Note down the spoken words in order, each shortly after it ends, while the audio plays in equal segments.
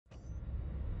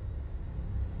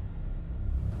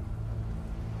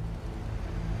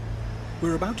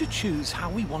We're about to choose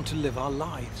how we want to live our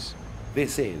lives.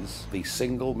 This is the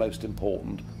single most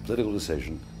important political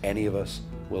decision any of us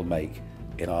will make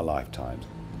in our lifetimes.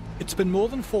 It's been more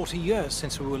than 40 years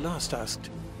since we were last asked.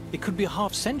 It could be a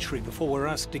half-century before we're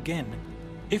asked again,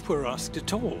 if we're asked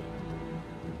at all.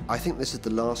 I think this is the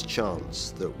last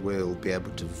chance that we'll be able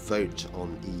to vote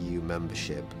on EU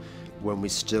membership when we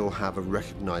still have a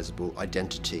recognisable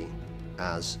identity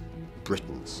as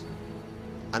Britons.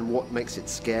 And what makes it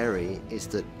scary is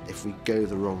that if we go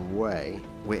the wrong way,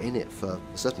 we're in it for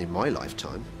certainly my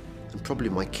lifetime and probably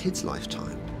my kids'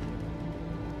 lifetime.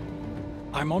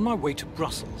 I'm on my way to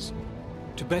Brussels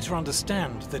to better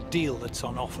understand the deal that's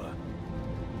on offer.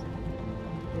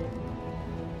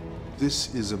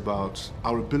 This is about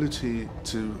our ability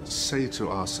to say to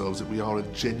ourselves that we are a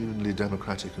genuinely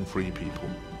democratic and free people.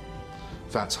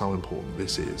 That's how important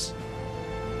this is.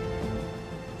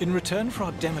 In return for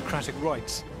our democratic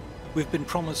rights, we've been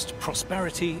promised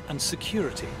prosperity and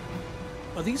security.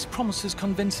 Are these promises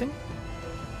convincing?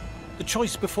 The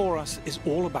choice before us is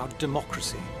all about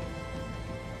democracy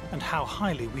and how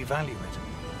highly we value it.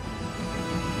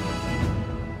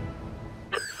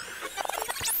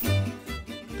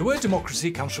 The word democracy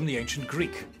comes from the ancient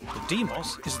Greek. The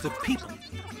demos is the people.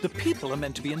 The people are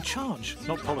meant to be in charge,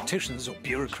 not politicians or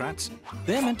bureaucrats.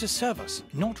 They're meant to serve us,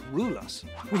 not rule us.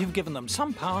 We have given them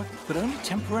some power, but only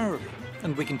temporarily,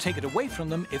 and we can take it away from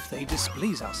them if they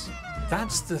displease us.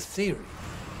 That's the theory.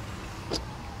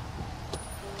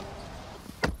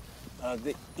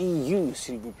 The EU,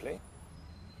 s'il vous plaît.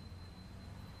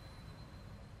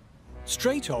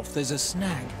 Straight off, there's a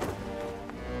snag.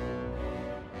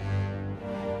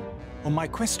 On my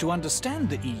quest to understand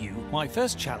the EU, my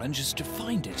first challenge is to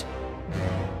find it.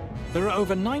 There are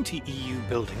over 90 EU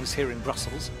buildings here in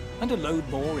Brussels, and a load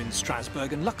more in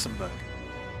Strasbourg and Luxembourg.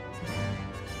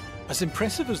 As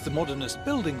impressive as the modernist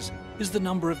buildings is the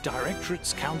number of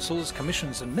directorates, councils,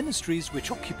 commissions and ministries which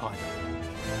occupy them.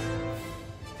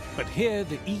 But here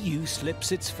the EU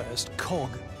slips its first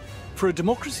cog. For a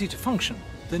democracy to function,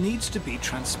 there needs to be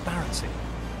transparency.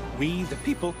 We, the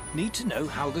people, need to know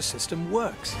how the system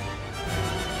works.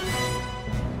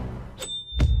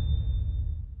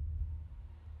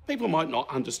 People might not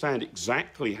understand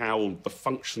exactly how the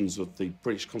functions of the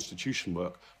British Constitution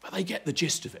work, but they get the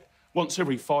gist of it. Once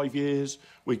every 5 years,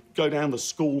 we go down the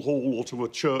school hall or to a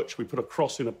church, we put a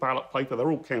cross in a ballot paper,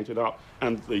 they're all counted up,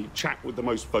 and the chap with the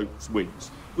most votes wins.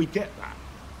 We get that.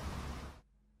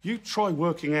 You try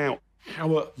working out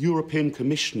how a European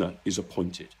Commissioner is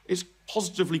appointed. It's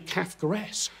positively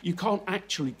Kafkaesque. You can't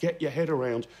actually get your head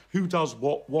around who does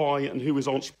what, why, and who is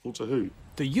answerable to whom.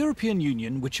 The European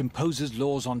Union, which imposes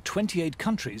laws on 28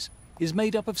 countries, is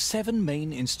made up of 7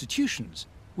 main institutions,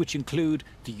 which include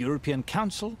the European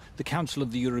Council, the Council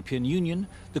of the European Union,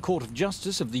 the Court of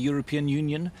Justice of the European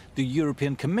Union, the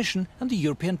European Commission, and the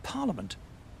European Parliament.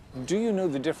 Do you know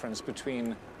the difference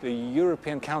between the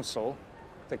European Council,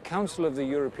 the Council of the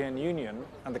European Union,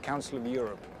 and the Council of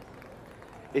Europe?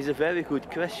 It's a very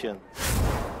good question.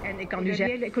 Tell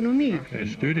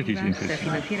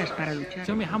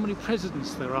me how many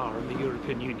presidents there are in the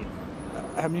European Union.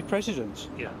 How many presidents?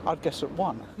 Yeah. I'd guess at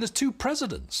 1. There's 2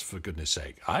 presidents, for goodness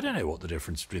sake. I don't know what the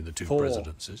difference between the 2 4.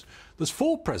 presidents is. There's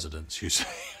 4 presidents, you say.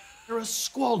 There are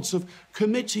squads of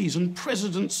committees and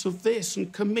presidents of this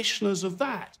and commissioners of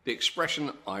that. The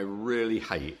expression I really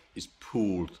hate is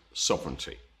pooled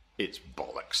sovereignty. It's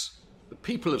bollocks. The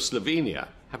people of Slovenia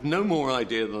have no more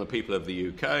idea than the people of the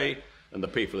UK and the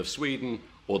people of Sweden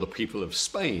or the people of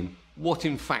Spain what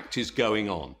in fact is going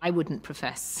on. I wouldn't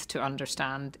profess to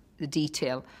understand the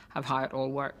detail of how it all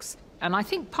works. And I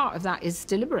think part of that is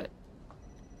deliberate.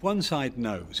 One side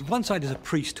knows. If one side is a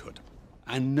priesthood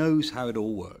and knows how it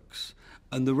all works,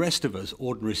 and the rest of us,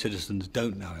 ordinary citizens,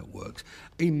 don't know how it works,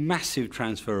 a massive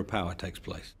transfer of power takes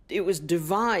place. It was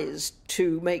devised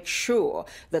to make sure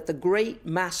that the great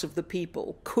mass of the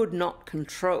people could not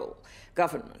control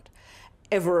government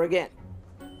ever again.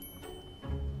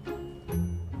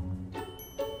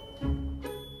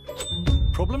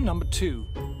 Problem number 2.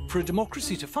 For a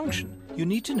democracy to function, you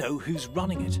need to know who's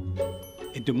running it.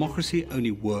 A democracy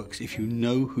only works if you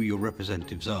know who your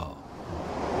representatives are.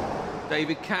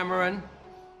 David Cameron,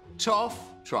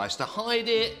 tough, tries to hide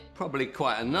it, probably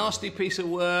quite a nasty piece of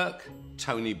work.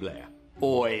 Tony Blair,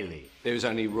 oily. There is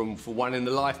only room for one in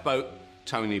the lifeboat,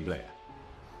 Tony Blair.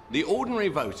 The ordinary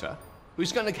voter,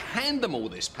 who's going to hand them all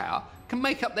this power, can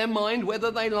make up their mind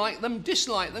whether they like them,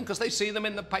 dislike them, because they see them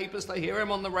in the papers, they hear them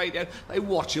on the radio, they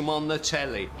watch them on the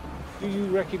telly. Do you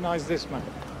recognise this man?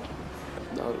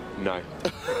 No.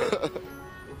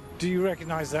 Do you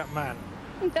recognise that man?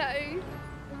 No.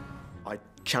 I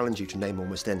challenge you to name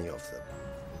almost any of them.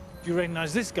 Do you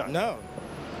recognise this guy? No.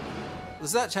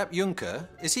 Was that chap Juncker?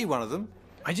 Is he one of them?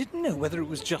 I didn't know whether it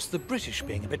was just the British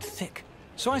being a bit thick,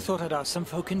 so I thought I'd ask some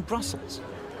folk in Brussels.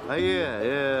 Oh, yeah,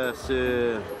 yes.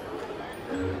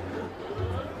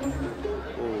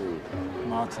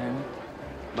 Martin.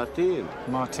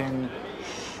 Martin.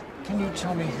 Can you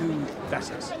tell me who that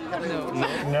is?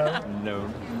 No.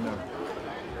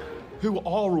 Who are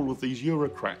all of these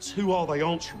Eurocrats? Who are they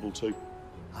answerable to?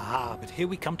 Ah, but here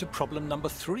we come to problem number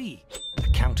 3,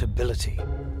 accountability.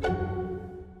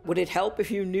 Would it help if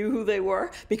you knew who they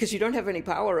were? Because you don't have any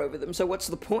power over them, so what's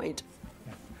the point?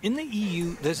 In the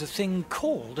EU, there's a thing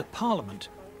called a parliament,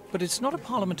 but it's not a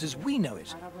parliament as we know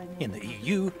it. In the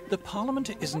EU, the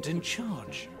parliament isn't in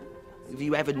charge. Have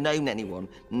you ever known anyone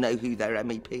know who their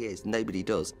MEP is? Nobody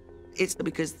does. It's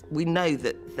because we know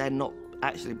that they're not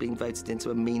actually being voted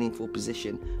into a meaningful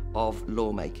position of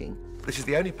lawmaking. This is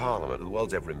the only parliament the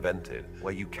world's ever invented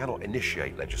where you cannot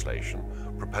initiate legislation,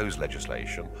 propose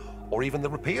legislation, or even the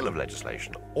repeal of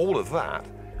legislation. All of that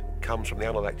comes from the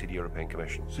unelected European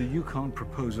Commission. So you can't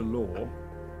propose a law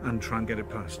and try and get it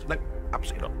passed? No,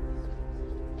 absolutely not.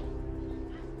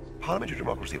 Parliamentary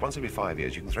democracy, once every 5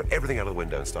 years, you can throw everything out of the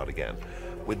window and start again.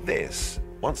 With this,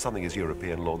 once something is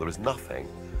European law, there is nothing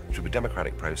through a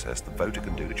democratic process the voter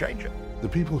can do to change it. The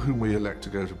people whom we elect to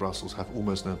go to Brussels have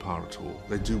almost no power at all.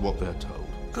 They do what they're told.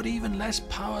 Got even less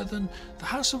power than the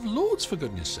House of Lords, for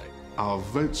goodness sake. Our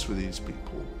votes for these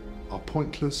people are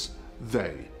pointless.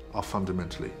 They are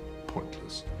fundamentally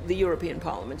pointless. The European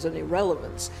Parliament's an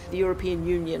irrelevance. The European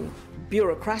Union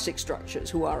bureaucratic structures,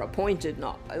 who are appointed,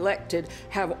 not elected,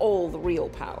 have all the real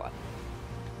power.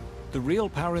 The real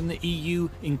power in the EU,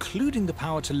 including the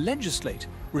power to legislate,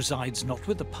 resides not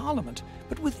with the Parliament,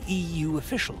 but with EU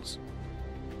officials.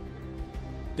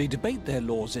 They debate their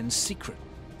laws in secret.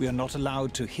 We are not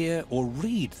allowed to hear or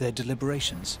read their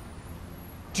deliberations.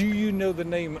 Do you know the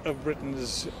name of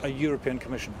Britain's European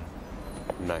Commissioner?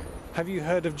 No. Have you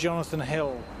heard of Jonathan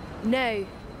Hill? No.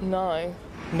 No.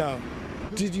 No.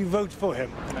 Did you vote for him?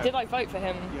 No. Did I vote for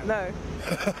him? Yeah.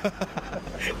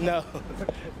 No. No.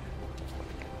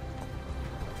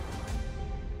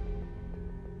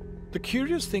 The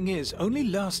curious thing is, only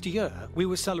last year we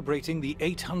were celebrating the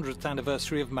 800th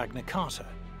anniversary of Magna Carta,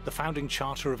 the founding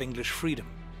charter of English freedom.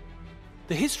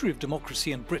 The history of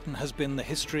democracy in Britain has been the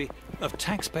history of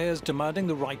taxpayers demanding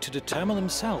the right to determine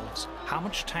themselves how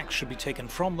much tax should be taken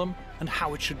from them and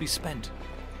how it should be spent.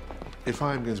 If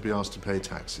I am going to be asked to pay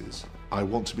taxes, I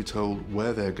want to be told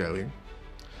where they're going,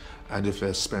 and if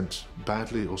they're spent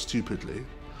badly or stupidly,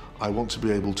 I want to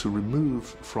be able to remove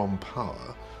from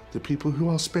power the people who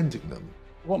are spending them.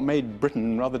 What made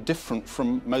Britain rather different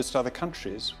from most other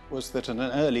countries was that at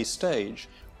an early stage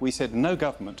we said no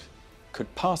government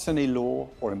could pass any law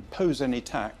or impose any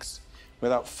tax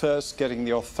without first getting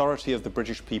the authority of the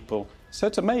British people. So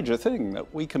it's a major thing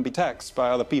that we can be taxed by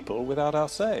other people without our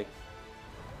say.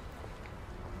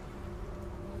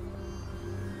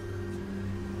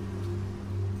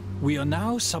 We are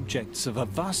now subjects of a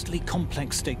vastly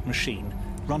complex state machine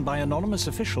run by anonymous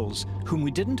officials whom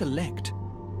we didn't elect,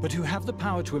 but who have the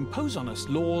power to impose on us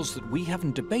laws that we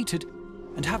haven't debated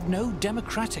and have no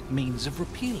democratic means of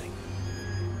repealing.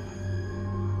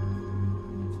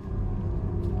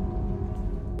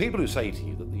 People who say to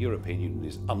you that the European Union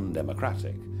is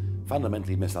undemocratic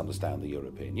fundamentally misunderstand the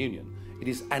European Union. It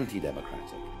is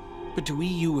anti-democratic. But to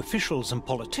EU officials and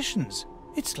politicians,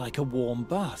 it's like a warm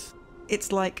bath.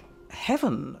 It's like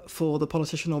heaven for the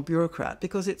politician or bureaucrat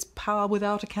because it's power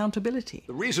without accountability.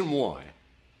 The reason why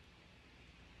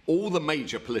all the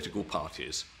major political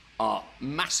parties are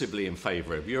massively in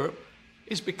favour of Europe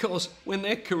is because when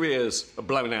their careers are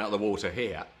blown out of the water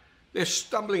here, they're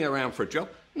stumbling around for a job.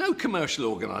 No commercial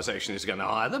organisation is going to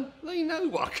hire them. They know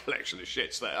what a collection of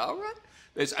shits they are, right?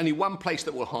 There's only one place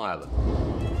that will hire them.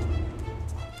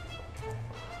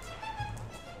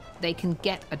 They can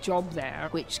get a job there,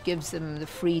 which gives them the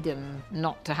freedom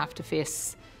not to have to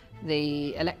face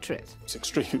the electorate. It's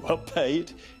extremely well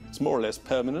paid, it's more or less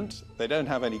permanent, they don't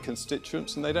have any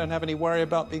constituents and they don't have any worry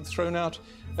about being thrown out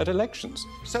at elections.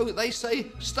 So they say,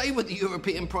 stay with the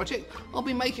European project, I'll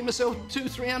be making myself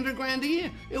 200-300 grand a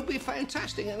year. It'll be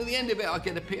fantastic, and at the end of it I'll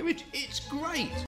get a peerage. It's great.